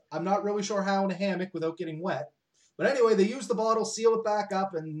 I'm not really sure how in a hammock without getting wet, But anyway, they use the bottle, seal it back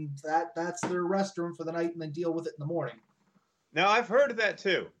up, and that's their restroom for the night, and then deal with it in the morning. Now, I've heard of that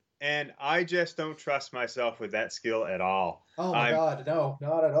too, and I just don't trust myself with that skill at all. Oh my God, no,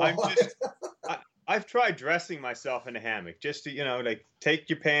 not at I'm all. just, I've tried dressing myself in a hammock just to, like take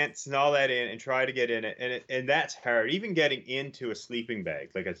your pants and all that in and try to get in it. And that's hard. Even getting into a sleeping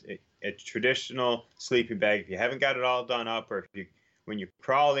bag, like a traditional sleeping bag, if you haven't got it all done up, or when you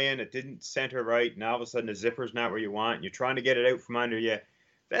crawl in, it didn't center right, and all of a sudden the zipper's not where you want, and you're trying to get it out from under you.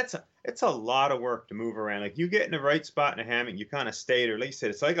 It's a lot of work to move around. Like you get in the right spot in a hammock, you kind of stay there. Like you said,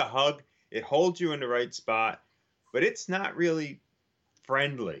 it's like a hug. It holds you in the right spot, but it's not really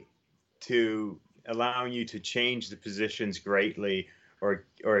friendly to allowing you to change the positions greatly or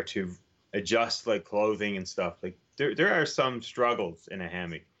to adjust like clothing and stuff. Like there are some struggles in a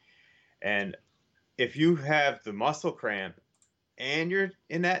hammock. And if you have the muscle cramp and you're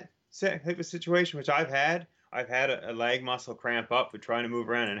in that type of situation, which I've had a leg muscle cramp up with trying to move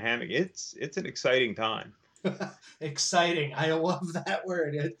around in a hammock. It's an exciting time. Exciting. I love that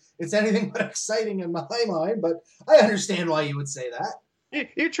word. It's anything but exciting in my mind, but I understand why you would say that.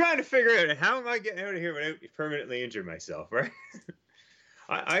 You're trying to figure out, how am I getting out of here without permanently injuring myself, right?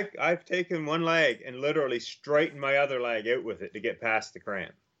 I've taken one leg and literally straightened my other leg out with it to get past the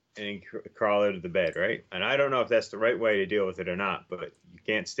cramp and crawl out of the bed, right? And I don't know if that's the right way to deal with it or not, but you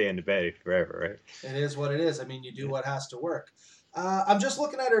can't stay in the bed forever, right? It is what it is. I mean, you do what has to work. I'm just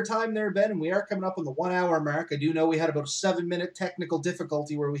looking at our time there, Ben, and we are coming up on the 1 hour mark. I do know we had about a 7-minute technical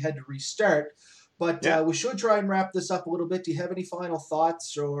difficulty where we had to restart. But yeah. We should try and wrap this up a little bit. Do you have any final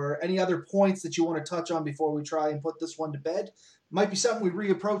thoughts or any other points that you want to touch on before we try and put this one to bed? Might be something we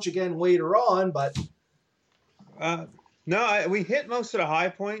reapproach again later on, but... No, we hit most of the high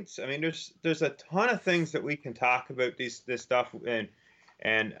points. I mean, there's a ton of things that we can talk about this stuff, and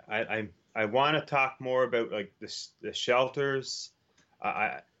I want to talk more about like the shelters.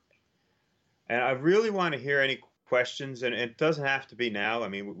 I really want to hear any questions, and it doesn't have to be now. I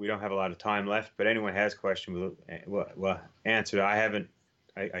mean, we don't have a lot of time left, but anyone has questions, we'll answer.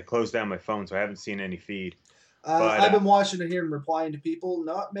 I closed down my phone, so I haven't seen any feed. I've been watching it here and replying to people.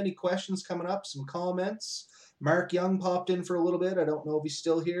 Not many questions coming up, some comments. Mark Young popped in for a little bit. I don't know if he's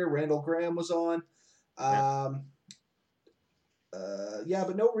still here. Randall Graham was on. But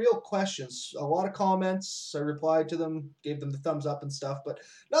no real questions. A lot of comments. I replied to them, gave them the thumbs up and stuff, but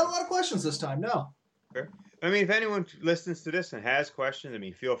not a lot of questions this time, no. Sure. I mean, if anyone listens to this and has questions, I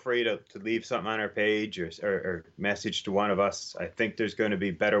mean, feel free to leave something on our page or message to one of us. I think there's going to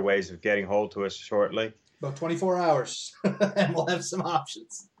be better ways of getting hold to us shortly. About 24 hours, and we'll have some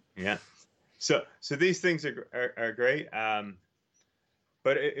options. Yeah. So these things are great.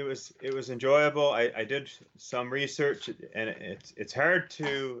 But it was enjoyable. I did some research, and it's hard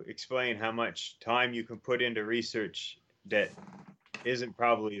to explain how much time you can put into research that isn't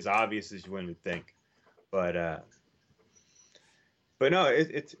probably as obvious as one would think. But no,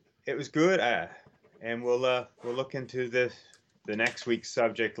 it was good. And we'll look into the next week's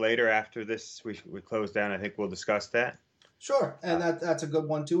subject later after this. We close down. I think we'll discuss that. Sure, and that's a good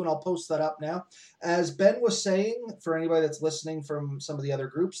one too, and I'll post that up now. As Ben was saying, for anybody that's listening from some of the other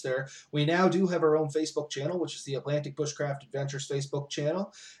groups there, we now do have our own Facebook channel, which is the Atlantic Bushcraft Adventures Facebook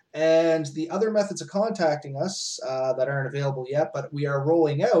channel. And the other methods of contacting us that aren't available yet, but we are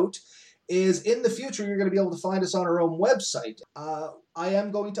rolling out, is in the future you're going to be able to find us on our own website. I am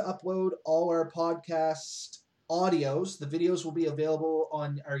going to upload all our podcast audios. The videos will be available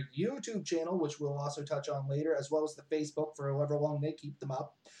on our YouTube channel, which we'll also touch on later, as well as the Facebook for however long they keep them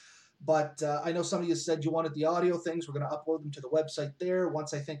up. But I know some of you said you wanted the audio things. We're going to upload them to the website there.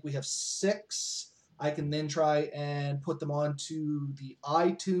 Once I think we have 6, I can then try and put them onto the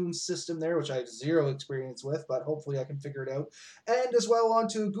iTunes system there, which I have 0 experience with, but hopefully I can figure it out. And as well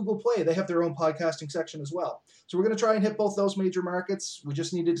onto Google Play. They have their own podcasting section as well. So we're going to try and hit both those major markets. We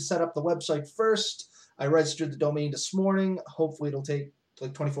just needed to set up the website first. I registered the domain this morning. Hopefully it'll take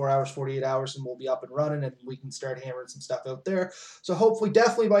like 24 hours, 48 hours, and we'll be up and running, and we can start hammering some stuff out there. So hopefully,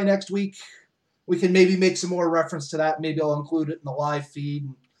 definitely by next week, we can maybe make some more reference to that. Maybe I'll include it in the live feed,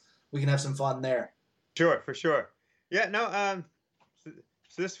 and we can have some fun there. Sure, for sure. Yeah, no,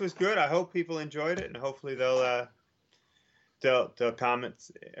 so this was good. I hope people enjoyed it, and hopefully they'll comment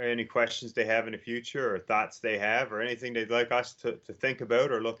or any questions they have in the future or thoughts they have or anything they'd like us to think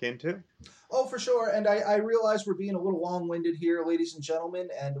about or look into. Oh, for sure. And I realize we're being a little long-winded here, ladies and gentlemen,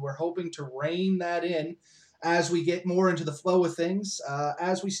 and we're hoping to rein that in as we get more into the flow of things.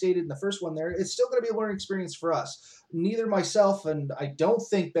 As we stated in the first one there, it's still going to be a learning experience for us. Neither myself and I don't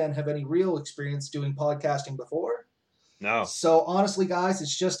think Ben have any real experience doing podcasting before. No. So honestly, guys,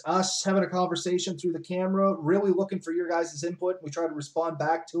 it's just us having a conversation through the camera, really looking for your guys' input. We try to respond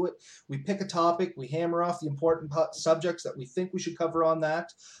back to it. We pick a topic, we hammer off the important subjects that we think we should cover on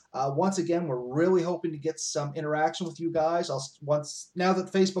that. Once again, we're really hoping to get some interaction with you guys. Now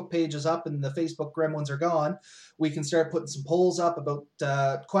that the Facebook page is up and the Facebook gremlins are gone, we can start putting some polls up about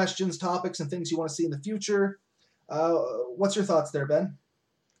questions, topics, and things you want to see in the future. What's your thoughts there, Ben?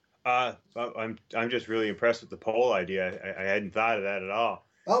 I'm just really impressed with the poll idea. I hadn't thought of that at all.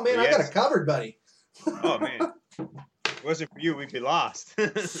 Oh man, I got it covered, buddy. Oh man, if it wasn't for you, we'd be lost.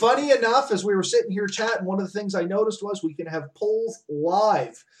 Funny enough, as we were sitting here chatting, one of the things I noticed was we can have polls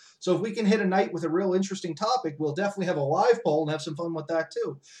live. So if we can hit a night with a real interesting topic, we'll definitely have a live poll and have some fun with that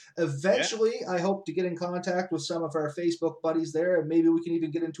too. Eventually, I hope to get in contact with some of our Facebook buddies there, and maybe we can even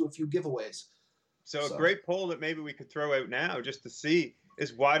get into a few giveaways. So a great poll that maybe we could throw out now just to see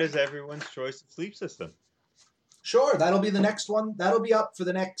is, what is everyone's choice of sleep system? Sure, that'll be the next one. That'll be up for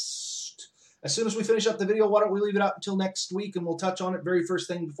the next... As soon as we finish up the video, why don't we leave it up until next week, and we'll touch on it very first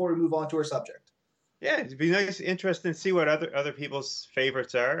thing before we move on to our subject. Yeah, it'd be nice, interesting to see what other people's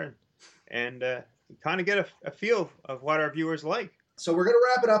favorites are, and kind of get a feel of what our viewers like. So we're going to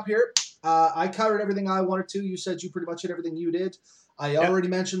wrap it up here. I covered everything I wanted to. You said you pretty much hit everything you did. I already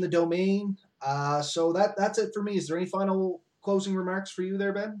mentioned the domain. So that's it for me. Is there any final closing remarks for you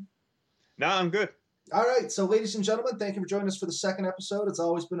there, Ben? No, I'm good. All right. So, ladies and gentlemen, thank you for joining us for the second episode. It's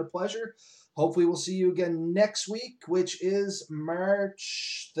always been a pleasure. Hopefully, we'll see you again next week, which is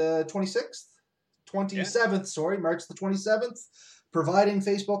March the 26th? 27th, yeah. Sorry, March the 27th, providing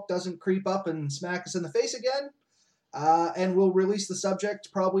Facebook doesn't creep up and smack us in the face again. And we'll release the subject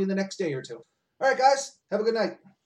probably in the next day or two. All right, guys. Have a good night.